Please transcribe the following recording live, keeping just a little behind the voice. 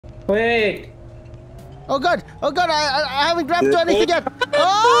Wait. Oh god! Oh god! I haven't grabbed anything yet.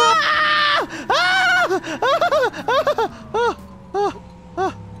 Oh!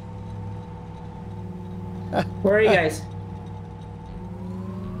 Where are you guys?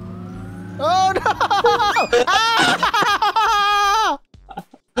 Oh no!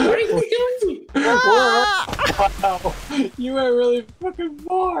 What are you doing? Wow. You went really fucking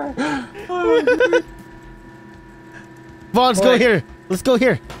far. Vaughn, let's go here. Let's go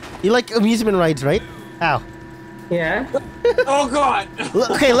here. You like amusement rides, right? Ow. Yeah. Oh god.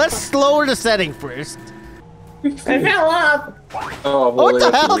 Okay, let's lower the setting first. I fell off. Oh, What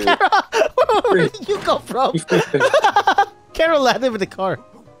the hell, Kara? Where did you go from? Kara landed with the car.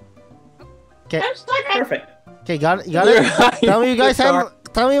 Okay. Perfect. Okay, got it. You got it. Tell me you guys have.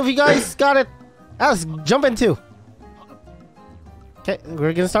 Tell me if you guys got it. Alex, jump in too. Okay,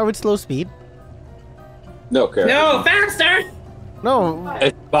 we're gonna start with slow speed. No, Kara. No, faster! No.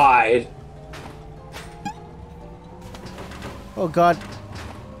 It's fine. Oh god.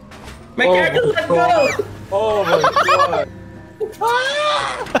 My character let go! Oh my god.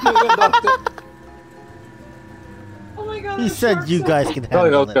 Oh my god. He said you guys can I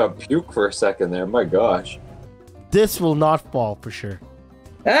handle was it. gonna puke for a second there. My gosh. This will not fall for sure.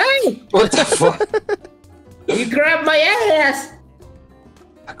 Hey! What the fuck? You grabbed my ass!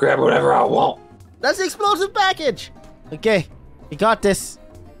 I grab whatever I want. That's the explosive package. Okay, we got this.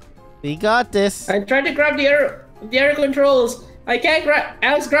 We got this. I tried to grab the other controls. I can't grab.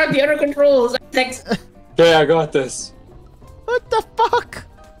 Alex, grab the other controls. Thanks. Okay, I got this. What the fuck?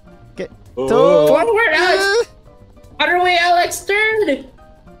 Okay. Oh. Forward, Alex. Other way, Alex. Turn.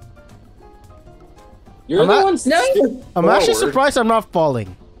 You're the one. No. I'm actually surprised I'm not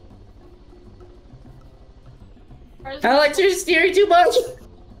falling. Alex, you're steering too much.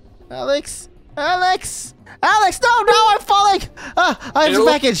 Alex, Alex, Alex! No, now I'm falling. I have the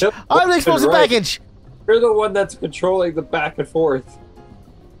package. I'm the explosive package. You're the one that's controlling the back and forth.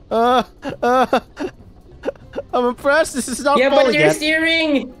 I'm impressed. This is not Yeah, falling but you're yet.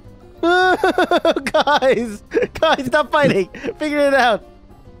 steering. Guys, stop fighting. Figure it out.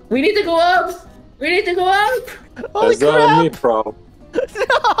 We need to go up. We need to go up. Holy That's not a me crap! problem.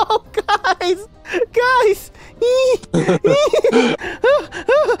 No, guys!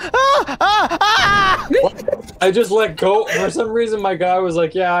 I just let go. For some reason, my guy was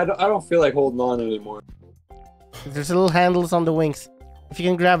like, "Yeah, I don't feel like holding on anymore." There's little handles on the wings. If you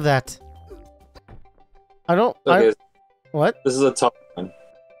can grab that. Okay, What? this is a tough one.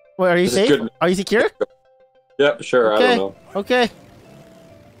 Wait, are you This is safe? good. Are you secure? Yep, sure. Okay. I don't know. Okay.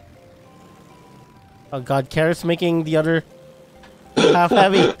 Oh god, Carrot's making the other half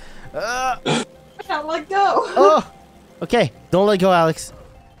heavy. I can't let go. Oh! Okay, don't let go, Alex.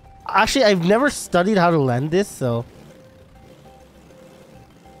 Actually, I've never studied how to land this, so...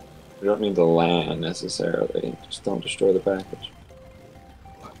 You don't need to land necessarily. Just don't destroy the package.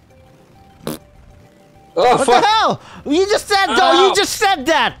 Oh, What fuck! the hell? You just said no, you just said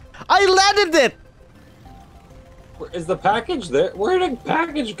that! I landed it! Is the package there? Where did the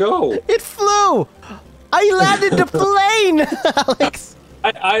package go? It flew! I landed the plane, Alex!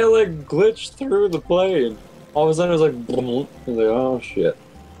 I like glitched through the plane. All of a sudden it was like, boom. I was like, oh shit.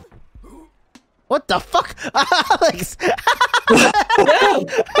 What the fuck? Alex!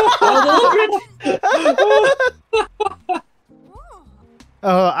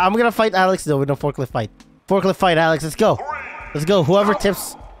 I'm gonna fight Alex though with a forklift fight. Forklift fight, Alex, let's go. Let's go. Whoever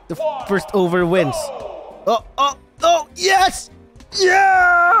tips the first over wins. Oh, yes!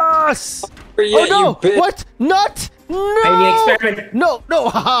 Yes! Yeah, Oh no! you bitch. What? Not! No! I experiment. No!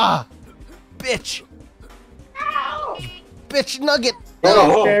 Haha! Bitch! You bitch nugget!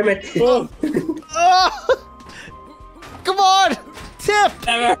 Oh. Experiment. Oh. Come on! Tip!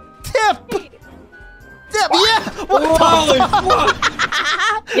 Tip! Yeah! What Holy the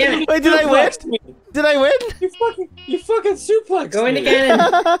fuck! Damn it. Wait, did I win? Suplexed me. Did I win? You fucking suplexed Go into me.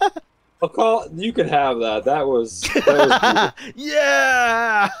 cannon. I'll call. You can have that. That was.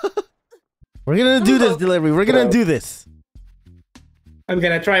 Yeah! We're gonna do this delivery. We're gonna do this. I'm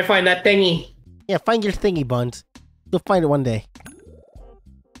gonna try and find that thingy. Yeah, find your thingy, Buns. You'll find it one day.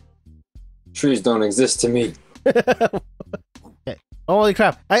 Trees don't exist to me. Okay. Holy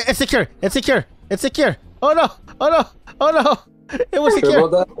crap! It's secure. It's secure. It's secure. Oh no! Oh no! Oh no! It was Sure secure.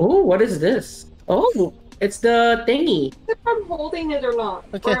 about that? Oh, what is this? Oh, it's the thingy. If I'm holding it or not.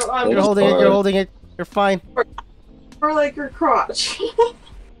 Okay. Or, You're holding it. You're holding it. You're fine. or like your crotch.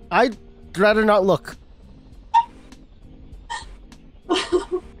 I'd rather not look.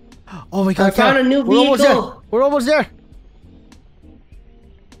 Oh my god! I found a new We're almost there. vehicle. We're almost there.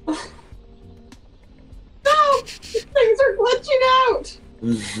 No! These things are glitching out!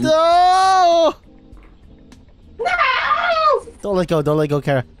 No! Don't let go. Don't let go,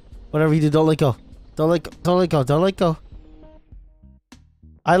 Kara. Whatever you do, don't let go. Don't let go. Don't let go. Don't let go.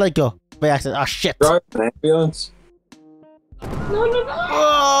 I let go by accident. Ah, shit. Drive an ambulance. No, no, no!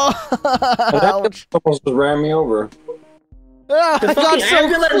 Oh! Ouch. Almost ran me over. Ah, I got fucking so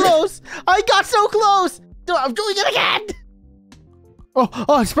ambulance. close. I got so close. I'm doing it again.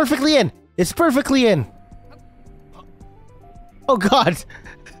 Oh, it's perfectly in. It's perfectly in. Oh, God.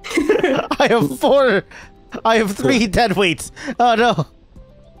 I have 3 dead weights. Oh, no.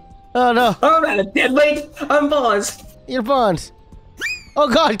 Oh, no. Oh man, dead weight. I'm paused. Your bonds. Oh,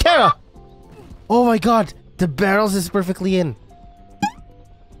 God, Kara. Oh, my God. The barrels is perfectly in.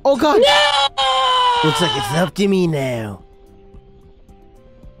 Oh, God. No! Looks like it's up to me now.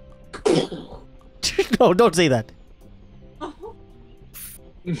 No, don't say that.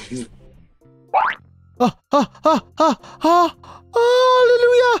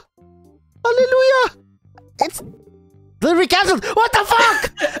 Hallelujah! Hallelujah! It's delivery cancelled. What the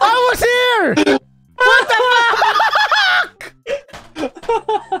fuck? I was here. What the fuck?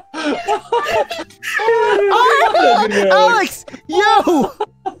 Oh, Alex, yo,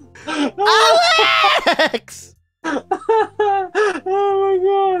 Alex! Oh my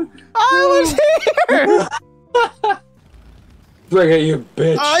god! I was here. Look at you,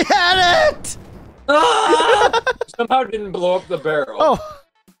 bitch! I had it. Somehow didn't blow up the barrel. Oh,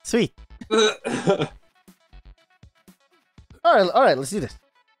 sweet. All right, let's do this.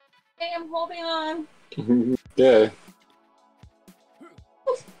 Hey, I'm holding on. Yeah.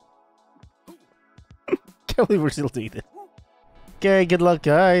 Can't believe we're still doing this. Okay, good luck,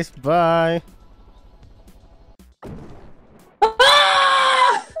 guys. Bye.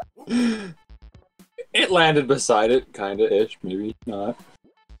 It landed beside it, kinda-ish, maybe not.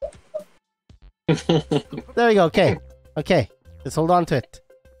 There you go. Okay. Okay. Just hold on to it.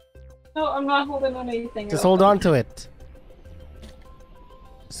 No, I'm not holding on anything. Just hold on to it.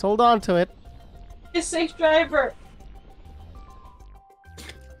 Just hold on to it. It's safe driver.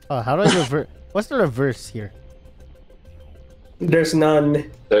 Oh, how do I reverse? What's the reverse here? There's none.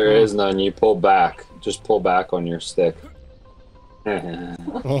 There is none. You pull back. Just pull back on your stick.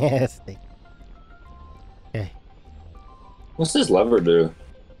 Yes. Okay. What's this lever do?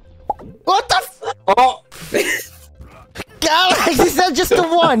 What the f- Oh! Alex, you said just the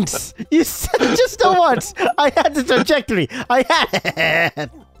once! You said just the once! I had the trajectory! I had it!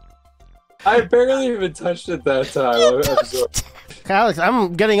 I barely even touched it that time. Alex,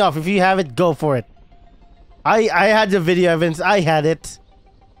 I'm getting off. If you have it, go for it. I had the video evidence. I had it.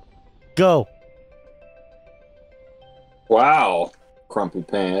 Go. Wow. Crumpy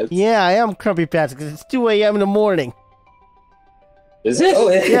pants. Yeah, I am Crumpy Pants because it's 2 a.m. in the morning. Is it? Oh,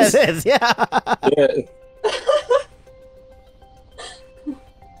 it Yeah, is. it is. Yeah. Yeah.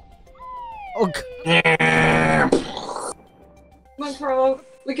 Oh, Come on, Carlo.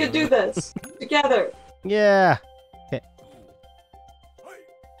 We could do this together. yeah. Okay.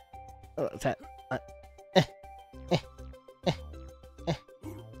 Oh, what's that?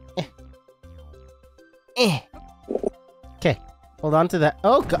 Okay, hold on to that.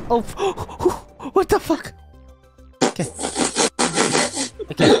 Oh god! Oh, what the fuck? Okay.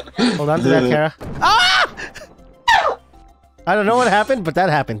 Okay, hold on to that, Kara. Ah! I don't know what happened, but that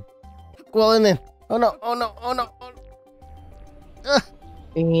happened. Well, and then. Oh no! Oh no! Oh no! Oh no.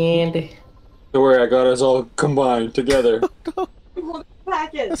 And Don't worry, I got us all combined together. I'm holding the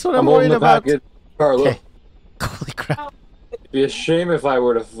package. That's what I'm I'm holding worried the about. package. Carlo, Okay. Holy crap! it'd be a shame if I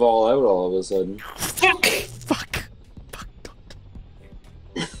were to fall out all of a sudden. Fuck! Fuck!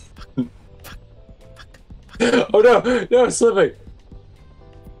 Oh no! No, slipping!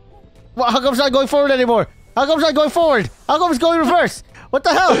 Well, how come it's not going forward anymore? How come it's not going forward? How come it's going reverse? What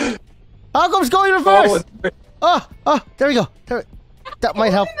the hell? How come it's going reverse? Oh, there we go. That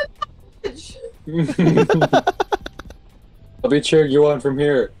might help. I'll be cheering you on from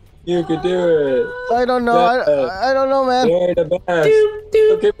here. You can do it. I don't know. I don't know, man. You're the best.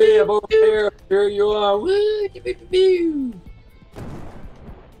 Look at me, I'm over here. I'm cheering you on.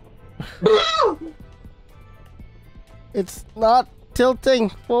 Woo! It's not tilting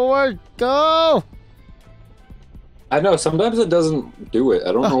forward. Go. I know, sometimes it doesn't do it.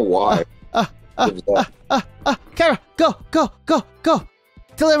 I don't know why. Kara, go.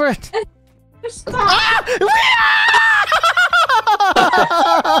 Deliver it. Stop.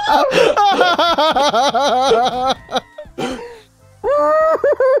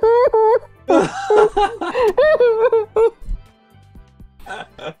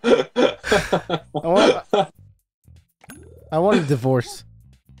 I want a divorce.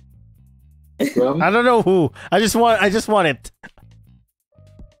 From? I don't know who. I just want it.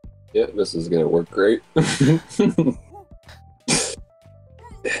 Yeah, this is gonna work great.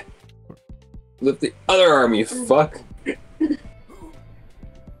 Lift the other arm, you fuck.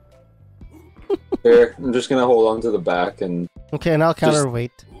 Here, I'm just gonna hold on to the back and. Okay, and I'll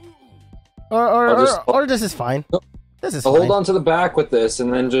counterweight. Or this is fine. Nope. This is I'll fine. hold on to the back with this,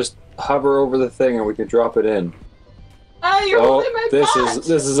 and then just hover over the thing, and we can drop it in. Ah, you're holding my butt!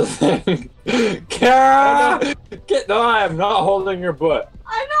 This is a thing. Kara! No, I'm not holding your butt.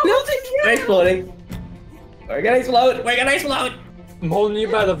 I'm not holding you! Nice floating. We're gonna explode. We're gonna explode. I'm holding you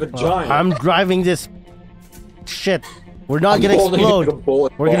by the vagina. I'm driving this shit. We're not I'm gonna holding you like a explode.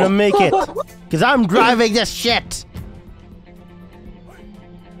 bullet We're ball. gonna make it. Cause I'm driving this shit.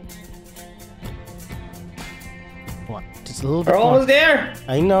 What? Just a little bit We're more. almost there.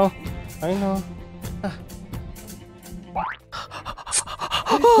 I know. I know.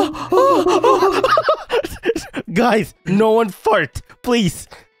 Guys, no one fart, please.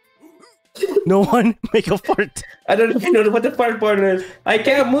 No one make a fart. I don't even know what the fart button is. I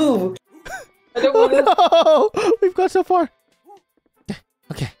can't move. I don't want to. Oh no! We've got so far.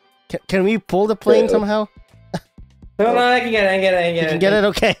 Okay. Can we pull the plane somehow? No, I can get it. You can get it?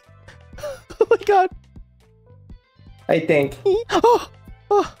 Okay. Oh my god. I think. Oh.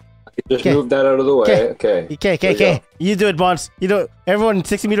 Just Okay. move that out of the way. Okay. Okay. You do it, Bonds. You do it. Everyone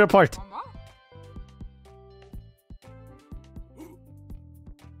 60 meter apart.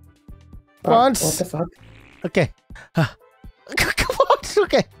 Bonds. What the fuck? Okay. Come on.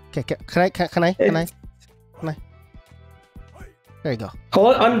 Okay. Okay. Can I? There you go.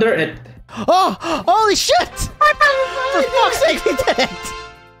 Hold under it. Oh! Holy shit! For fuck's sake, we did it!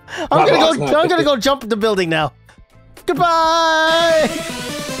 I'm gonna go jump the building now. Goodbye!